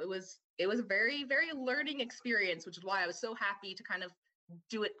you know, it was a very, very learning experience, which is why I was so happy to kind of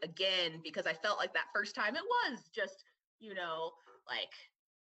do it again, because I felt like that first time it was just, you know, like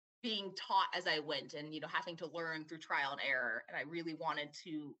being taught as I went, and you know, having to learn through trial and error. And I really wanted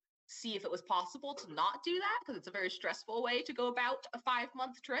to see if it was possible to not do that, because it's a very stressful way to go about a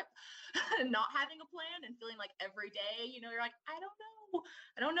 5-month trip and not having a plan and feeling like every day, you know, you're like, I don't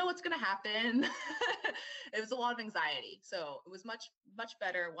know what's going to happen. It was a lot of anxiety. So it was much, much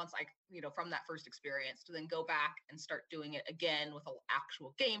better once I, you know, from that first experience, to then go back and start doing it again with an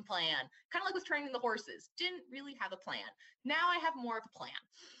actual game plan, kind of like with training the horses. Didn't really have a plan. Now I have more of a plan.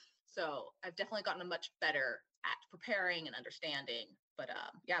 So I've definitely gotten much better at preparing and understanding. But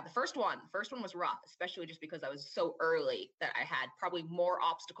yeah, the first one was rough, especially just because I was so early that I had probably more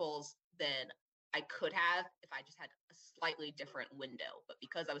obstacles than I could have if I just had a slightly different window. But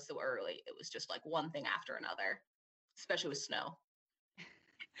because I was so early, it was just like one thing after another, especially with snow.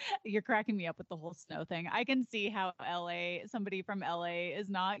 You're cracking me up with the whole snow thing. I can see how somebody from LA is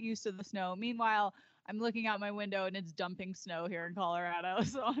not used to the snow. Meanwhile, I'm looking out my window and it's dumping snow here in Colorado.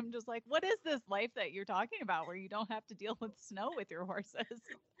 So I'm just like, what is this life that you're talking about where you don't have to deal with snow with your horses?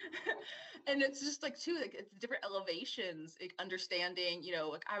 And it's just like, too, like, it's different elevations, like, understanding, you know,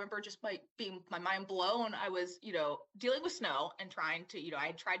 like I remember just like being my mind blown. I was, you know, dealing with snow and trying to, you know,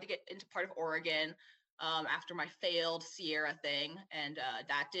 I tried to get into part of Oregon after my failed Sierra thing. And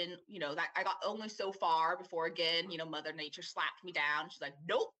that didn't, you know, that I got only so far before, again, you know, Mother Nature slapped me down. She's like,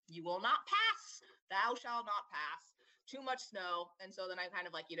 nope, you will not pass. Thou shalt not pass. Too much snow. And so then I kind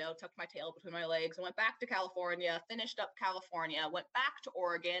of like, you know, tucked my tail between my legs and went back to California, finished up California, went back to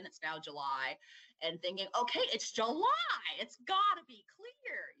Oregon. It's now July, and thinking, okay, it's July. It's got to be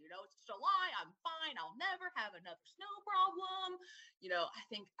clear. You know, it's July. I'm fine. I'll never have another snow problem. You know, I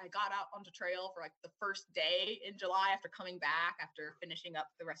think I got out onto trail for like the first day in July after coming back, after finishing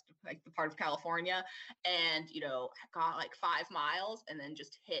up the rest of like the part of California, and, you know, got like 5 miles and then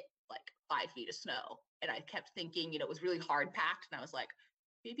just hit like 5 feet of snow. And I kept thinking, you know, it was really hard packed. And I was like,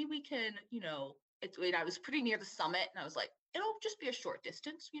 maybe we can, you know, I was pretty near the summit, and I was like, it'll just be a short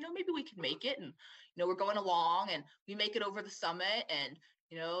distance, you know, maybe we can make it. And, you know, we're going along and we make it over the summit, and,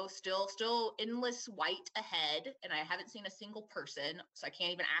 you know, still endless white ahead. And I haven't seen a single person. So I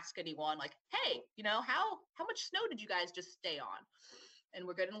can't even ask anyone like, hey, you know, how much snow did you guys just stay on? And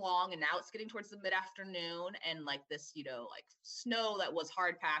we're getting along, and now it's getting towards the mid-afternoon, and like this, you know, like snow that was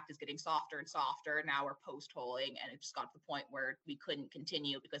hard packed is getting softer and softer. Now we're post-holing, and it just got to the point where we couldn't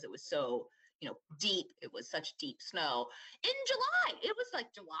continue because it was so, you know, deep. It was such deep snow in July. It was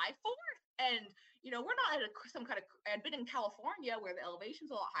like July 4th, and you know, we're not at some kind of, I'd been in California where the elevation's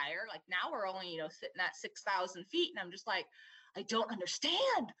a lot higher. Like now we're only, you know, sitting at 6,000 feet, and I'm just like, I don't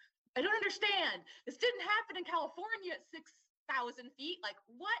understand. This didn't happen in California at 6,000 feet. Like,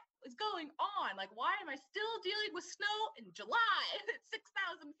 what is going on? Like, why am I still dealing with snow in July at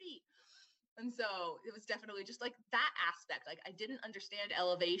 6,000 feet? And so it was definitely just like that aspect. Like, I didn't understand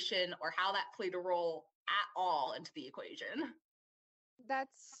elevation or how that played a role at all into the equation.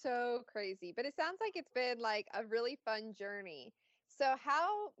 That's so crazy. But it sounds like it's been like a really fun journey. So,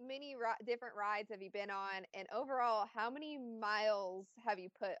 how many different rides have you been on? And overall, how many miles have you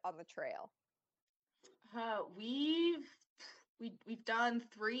put on the trail? We've done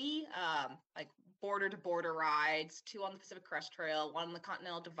 3 like border to border rides, 2 on the Pacific Crest Trail, 1 on the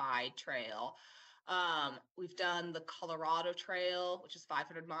Continental Divide Trail. We've done the Colorado Trail, which is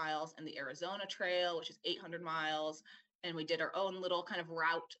 500 miles, and the Arizona Trail, which is 800 miles. And we did our own little kind of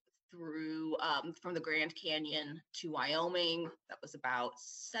route through from the Grand Canyon to Wyoming. That was about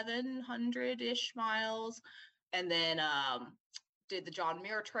 700-ish miles. And then did the John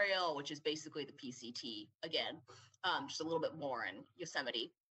Muir Trail, which is basically the PCT again, just a little bit more in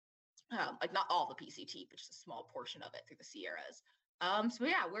Yosemite. Like not all the PCT, but just a small portion of it through the Sierras. So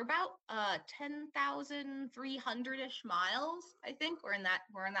yeah, we're about 10,300-ish miles, I think. We're in that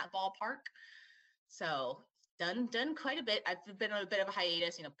ballpark. So done quite a bit. I've been on a bit of a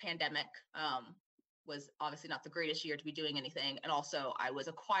hiatus, you know, pandemic. Was obviously not the greatest year to be doing anything. And also I was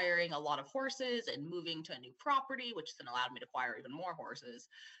acquiring a lot of horses and moving to a new property, which then allowed me to acquire even more horses.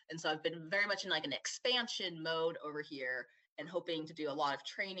 And so I've been very much in like an expansion mode over here. and hoping to do a lot of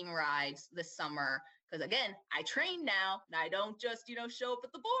training rides this summer. Because again, I train now, and I don't just, show up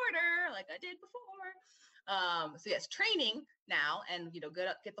at the border like I did before. So yes, training now, and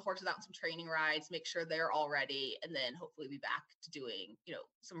get the horses out on some training rides, make sure they're all ready, and then hopefully be back to doing,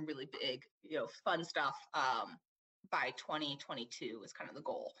 some really big, fun stuff by 2022 is kind of the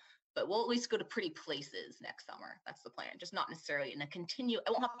goal. But we'll at least go to pretty places next summer. That's the plan. Just not necessarily in a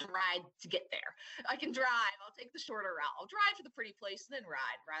I won't have to ride to get there. I can drive. I'll take the shorter route. I'll drive to the pretty place and then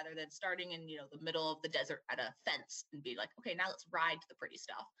ride, rather than starting in, the middle of the desert at a fence and be like, okay, now let's ride to the pretty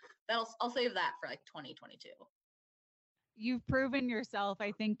stuff. I'll save that for like 2022. You've proven yourself.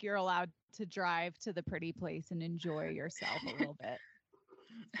 I think you're allowed to drive to the pretty place and enjoy yourself a little bit.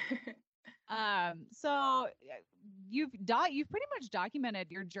 So you've pretty much documented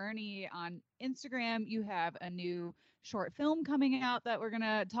your journey on Instagram. You have a new short film coming out that we're going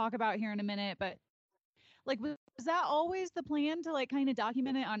to talk about here in a minute, but like, was that always the plan to like kind of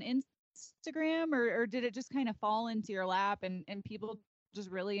document it on Instagram, or did it just kind of fall into your lap and people just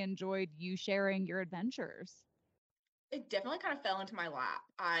really enjoyed you sharing your adventures? It definitely kind of fell into my lap.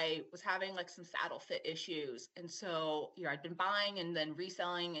 I was having like some saddle fit issues. And so, I'd been buying and then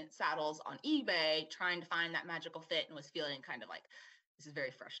reselling saddles on eBay, trying to find that magical fit, and was feeling kind of like, this is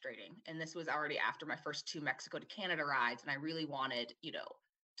very frustrating. And this was already after my first 2 Mexico to Canada rides. And I really wanted,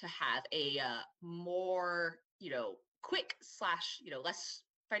 to have a more, quick / less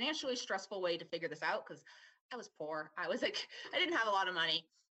financially stressful way to figure this out, because I was poor. I was like, I didn't have a lot of money.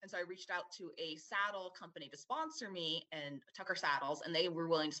 And so I reached out to a saddle company to sponsor me, and Tucker Saddles, and they were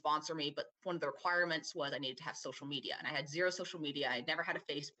willing to sponsor me. But one of the requirements was I needed to have social media, and I had 0 social media. I'd never had a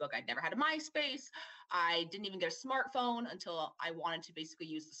Facebook. I'd never had a MySpace. I didn't even get a smartphone until I wanted to basically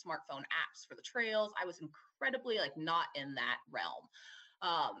use the smartphone apps for the trails. I was incredibly like not in that realm.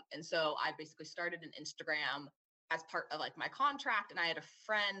 And so I basically started an Instagram as part of like my contract. And I had a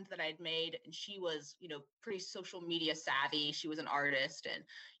friend that I'd made, and she was, pretty social media savvy. She was an artist, and,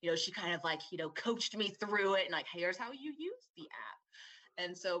 she kind of like, coached me through it and like, here's how you use the app.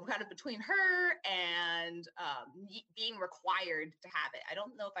 And so kind of between her and being required to have it, I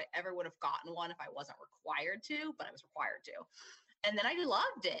don't know if I ever would have gotten one if I wasn't required to, but I was required to. And then I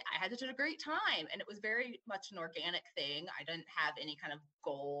loved it. I had such a great time, and it was very much an organic thing. I didn't have any kind of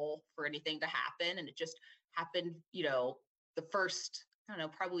goal for anything to happen. And it just happened, the first, I don't know,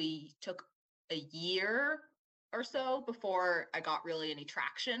 probably took a year or so before I got really any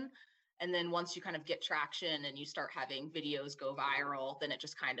traction. And then once you kind of get traction and you start having videos go viral, then it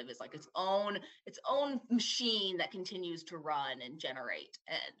just kind of is like its own machine that continues to run and generate.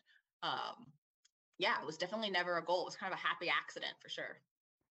 And yeah, it was definitely never a goal. It was kind of a happy accident for sure.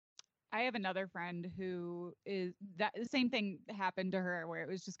 I have another friend who is that the same thing happened to her, where it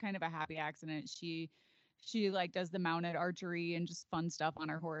was just kind of a happy accident. She like does the mounted archery and just fun stuff on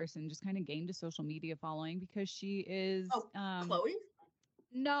her horse, and just kind of gained a social media following because she is Chloe?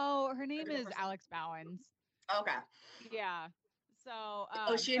 No, her name is Alex Bowens. Okay. Yeah. So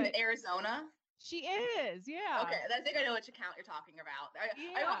is she in Arizona? She is, yeah. Okay, I think I know which account you're talking about.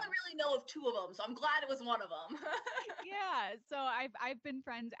 I only really know of 2 of them, so I'm glad it was one of them. Yeah, so I've been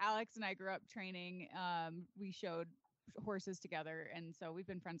friends. Alex and I grew up training. We showed horses together, and so we've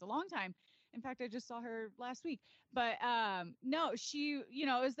been friends a long time. In fact, I just saw her last week. But no, she,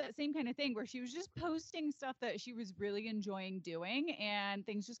 it was that same kind of thing where she was just posting stuff that she was really enjoying doing, and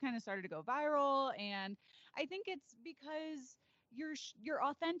things just kind of started to go viral. And I think it's because you're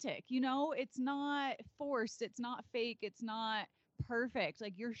authentic, it's not forced, it's not fake, it's not perfect.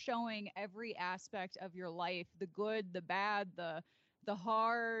 Like, you're showing every aspect of your life, the good, the bad, the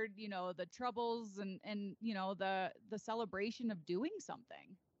hard, the troubles, and the celebration of doing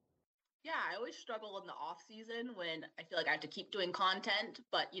something. Yeah, I always struggle in the off season when I feel like I have to keep doing content,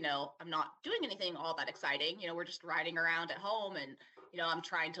 but I'm not doing anything all that exciting. We're just riding around at home, and I'm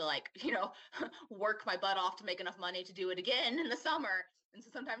trying to like, work my butt off to make enough money to do it again in the summer. And so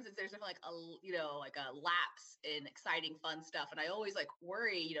sometimes there's definitely like a lapse in exciting, fun stuff. And I always like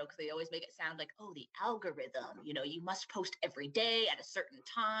worry, because they always make it sound like, oh, the algorithm, you must post every day at a certain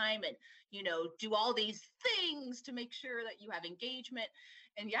time and, do all these things to make sure that you have engagement.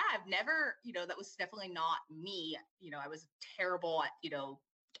 And yeah, I've never, that was definitely not me. I was terrible at,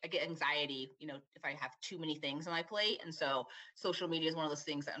 I get anxiety, if I have too many things on my plate. And so social media is one of those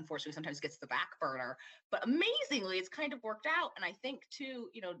things that unfortunately sometimes gets the back burner. But amazingly, it's kind of worked out. And I think too,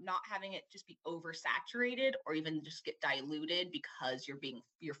 not having it just be oversaturated or even just get diluted because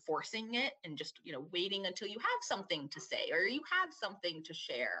you're forcing it and just, waiting until you have something to say or you have something to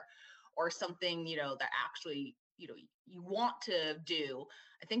share or something, that actually you want to do.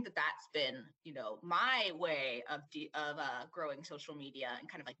 I think that that's been, my way of growing social media and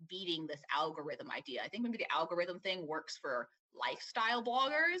kind of like beating this algorithm idea. I think maybe the algorithm thing works for lifestyle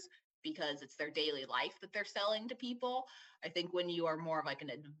bloggers because it's their daily life that they're selling to people. I think when you are more of like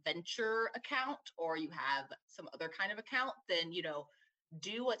an adventure account or you have some other kind of account, then,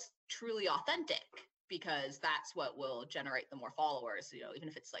 do what's truly authentic, because that's what will generate the more followers, even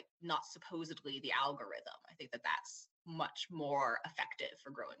if it's like not supposedly the algorithm. I think that that's much more effective for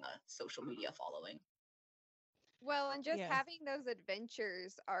growing a social media following. Well, and just Yes. having those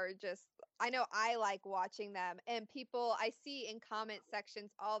adventures are just, I know I like watching them. And people, I see in comment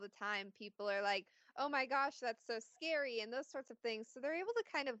sections all the time, people are like, oh my gosh, that's so scary, and those sorts of things. So they're able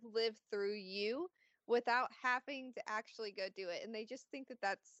to kind of live through you without having to actually go do it. And they just think that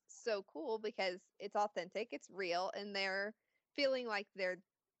that's so cool because it's authentic, it's real, and they're feeling like they're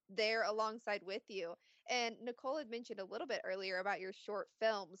there alongside with you. And Nicole had mentioned a little bit earlier about your short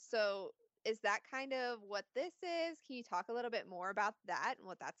films. So is that kind of what this is? Can you talk a little bit more about that and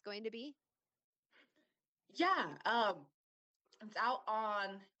what that's going to be? Yeah. It's out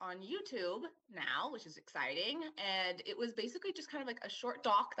on YouTube now, which is exciting. And it was basically just kind of like a short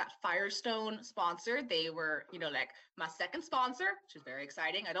doc that Firestone sponsored. They were, like my second sponsor, which is very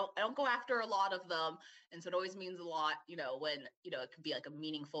exciting. I don't go after a lot of them. And so it always means a lot, when, it could be like a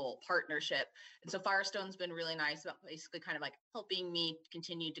meaningful partnership. And so Firestone's been really nice about basically kind of like helping me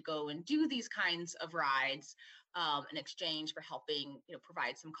continue to go and do these kinds of rides in exchange for helping,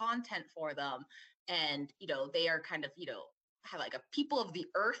 provide some content for them. And, they are kind of, have like a people of the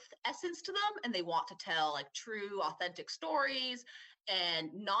earth essence to them, and they want to tell like true authentic stories and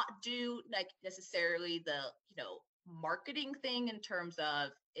not do like necessarily the marketing thing in terms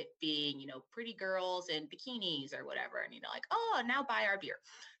of it being pretty girls in bikinis or whatever, and like, oh, now buy our beer.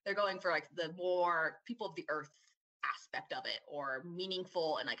 They're going for like the more people of the earth aspect of it, or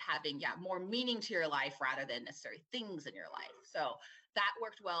meaningful, and like having more meaning to your life rather than necessarily things in your life. So that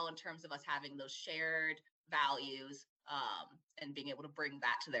worked well in terms of us having those shared values, and being able to bring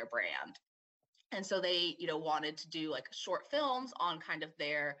that to their brand. And so they, wanted to do like short films on kind of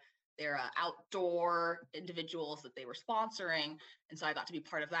their outdoor individuals that they were sponsoring. And so I got to be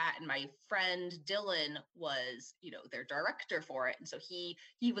part of that. And my friend Dylan was, their director for it. And so he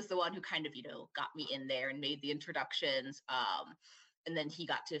was the one who kind of, got me in there and made the introductions. And then he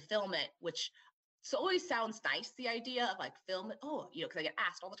got to film it, which so always sounds nice, the idea of like film it. Oh, because I get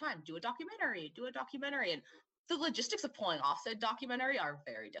asked all the time, do a documentary. And the logistics of pulling off said documentary are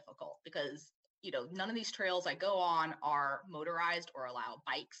very difficult because, none of these trails I go on are motorized or allow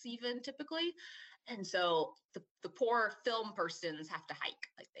bikes even typically. And so the poor film persons have to hike.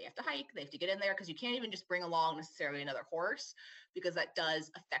 Like they have to get in there, because you can't even just bring along necessarily another horse, because that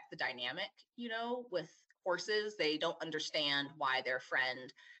does affect the dynamic, with horses. They don't understand why their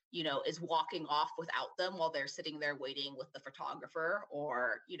friend, is walking off without them while they're sitting there waiting with the photographer,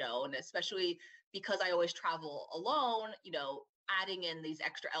 or, and especially because I always travel alone, adding in these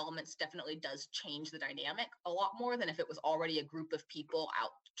extra elements definitely does change the dynamic a lot more than if it was already a group of people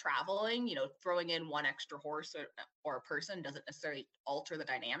out traveling. Throwing in one extra horse or a person doesn't necessarily alter the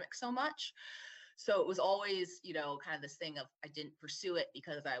dynamic so much. So it was always, kind of this thing of I didn't pursue it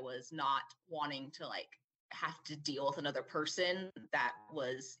because I was not wanting to like have to deal with another person that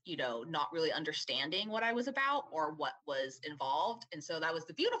was, not really understanding what I was about or what was involved. And so that was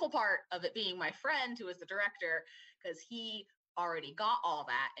the beautiful part of it being my friend who was the director, because he already got all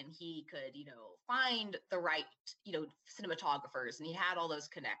that, and he could, find the right, cinematographers, and he had all those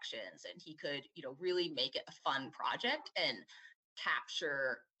connections, and he could, really make it a fun project and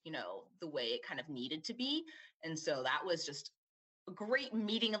capture, the way it kind of needed to be. And so that was just a great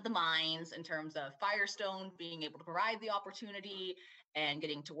meeting of the minds in terms of Firestone being able to provide the opportunity and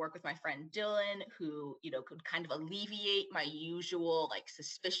getting to work with my friend Dylan, who, could kind of alleviate my usual like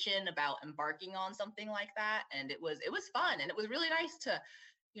suspicion about embarking on something like that. And it was fun. And it was really nice to,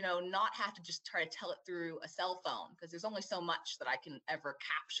 not have to just try to tell it through a cell phone, because there's only so much that I can ever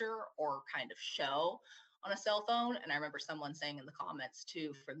capture or kind of show on a cell phone. And I remember someone saying in the comments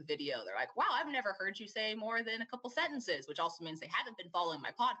too for the video, they're like, wow, I've never heard you say more than a couple sentences, which also means they haven't been following my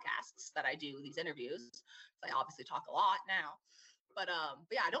podcasts that I do these interviews. So I obviously talk a lot now. But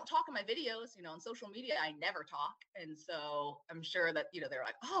yeah, I don't talk in my videos, on social media, I never talk. And so I'm sure that, they're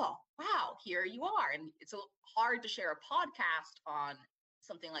like, oh, wow, here you are. And it's hard to share a podcast on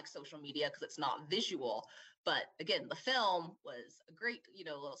something like social media because it's not visual. But again, the film was a great,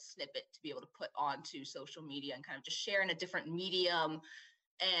 little snippet to be able to put onto social media and kind of just share in a different medium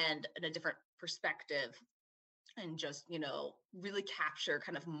and in a different perspective, and just, really capture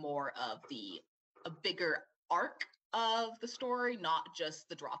kind of more of a bigger arc of the story, not just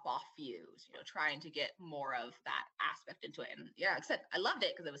the drop-off views, trying to get more of that aspect into it. And yeah, like I said, I loved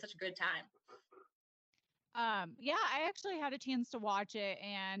it because it was such a good time. Yeah, I actually had a chance to watch it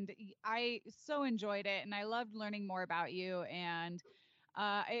and I so enjoyed it and I loved learning more about you. And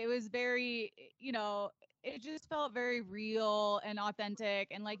it was very, it just felt very real and authentic.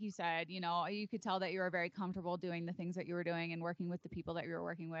 And like you said, you could tell that you were very comfortable doing the things that you were doing and working with the people that you were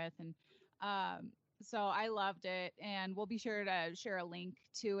working with. And so I loved it. And we'll be sure to share a link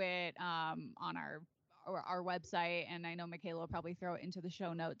to it on our website. And I know Michaela will probably throw it into the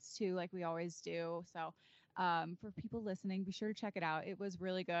show notes too, like we always do. So for people listening, be sure to check it out. It was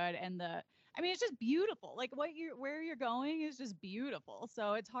really good. And it's just beautiful. Like where you're going is just beautiful.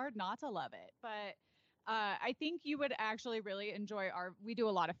 So it's hard not to love it. But I think you would actually really enjoy we do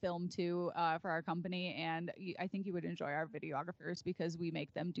a lot of film too for our company. And I think you would enjoy our videographers because we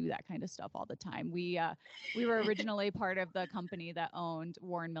make them do that kind of stuff all the time. We were originally part of the company that owned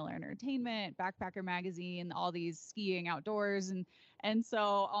Warren Miller Entertainment, Backpacker Magazine, all these skiing outdoors. And so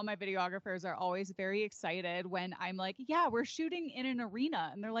all my videographers are always very excited when I'm like, yeah, we're shooting in an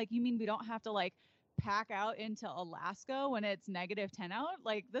arena. And they're like, you mean we don't have to like pack out into Alaska when it's -10 out?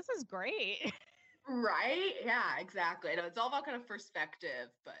 Like, this is great. Right? Yeah, exactly. I know it's all about kind of perspective,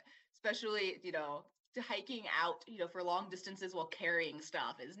 but especially, to hiking out, for long distances while carrying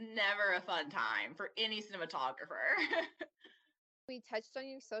stuff is never a fun time for any cinematographer. We touched on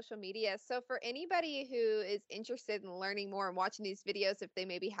your social media. So for anybody who is interested in learning more and watching these videos, if they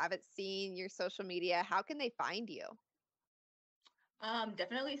maybe haven't seen your social media, how can they find you?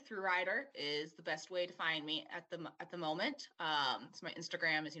 Definitely Through Rider is the best way to find me at the moment. So my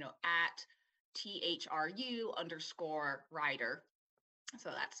Instagram is, at THRU_rider. So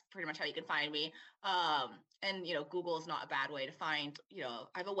that's pretty much how you can find me. And Google is not a bad way to find, I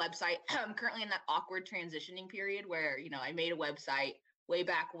have a website. I'm currently in that awkward transitioning period where, I made a website way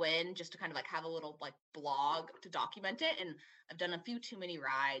back when just to kind of like have a little like blog to document it. And I've done a few too many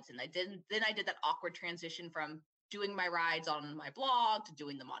rides. And I did that awkward transition from doing my rides on my blog to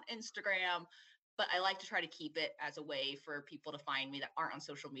doing them on Instagram. But I like to try to keep it as a way for people to find me that aren't on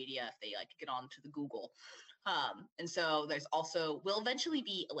social media if they like get onto the Google. And so will eventually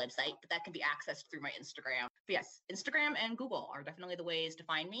be a website, but that can be accessed through my Instagram. But yes, Instagram and Google are definitely the ways to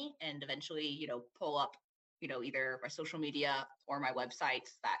find me and eventually, pull up, either my social media or my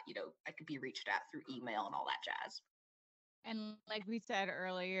websites that, I could be reached at through email and all that jazz. And like we said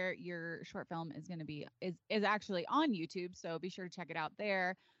earlier, your short film is actually on YouTube, so be sure to check it out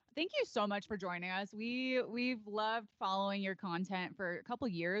there. Thank you so much for joining us. We've loved following your content for a couple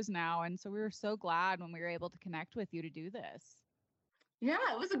years now, and so we were so glad when we were able to connect with you to do this.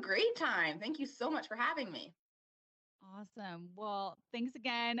 Yeah, it was a great time. Thank you so much for having me. Awesome. Well, thanks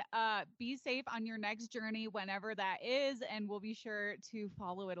again. Be safe on your next journey, whenever that is, and we'll be sure to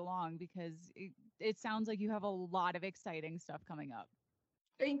follow it along because it sounds like you have a lot of exciting stuff coming up.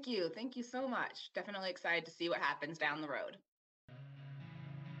 Thank you. Thank you so much. Definitely excited to see what happens down the road.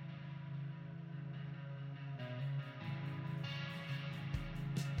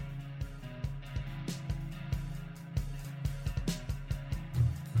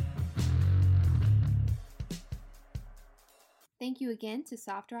 Thank you again to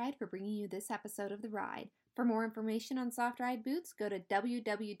Soft Ride for bringing you this episode of The Ride. For more information on Soft Ride boots, go to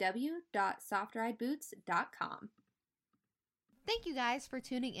www.softrideBoots.com. Thank you guys for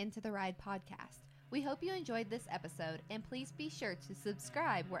tuning into The Ride podcast. We hope you enjoyed this episode, and please be sure to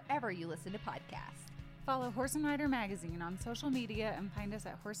subscribe wherever you listen to podcasts. Follow Horse and Rider Magazine on social media and find us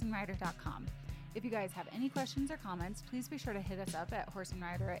at horseandrider.com. If you guys have any questions or comments, please be sure to hit us up at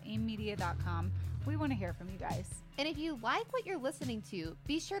horseandrider@aimmedia.com. We want to hear from you guys. And if you like what you're listening to,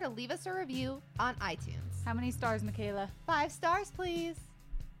 be sure to leave us a review on iTunes. How many stars, Michaela? 5 stars, please.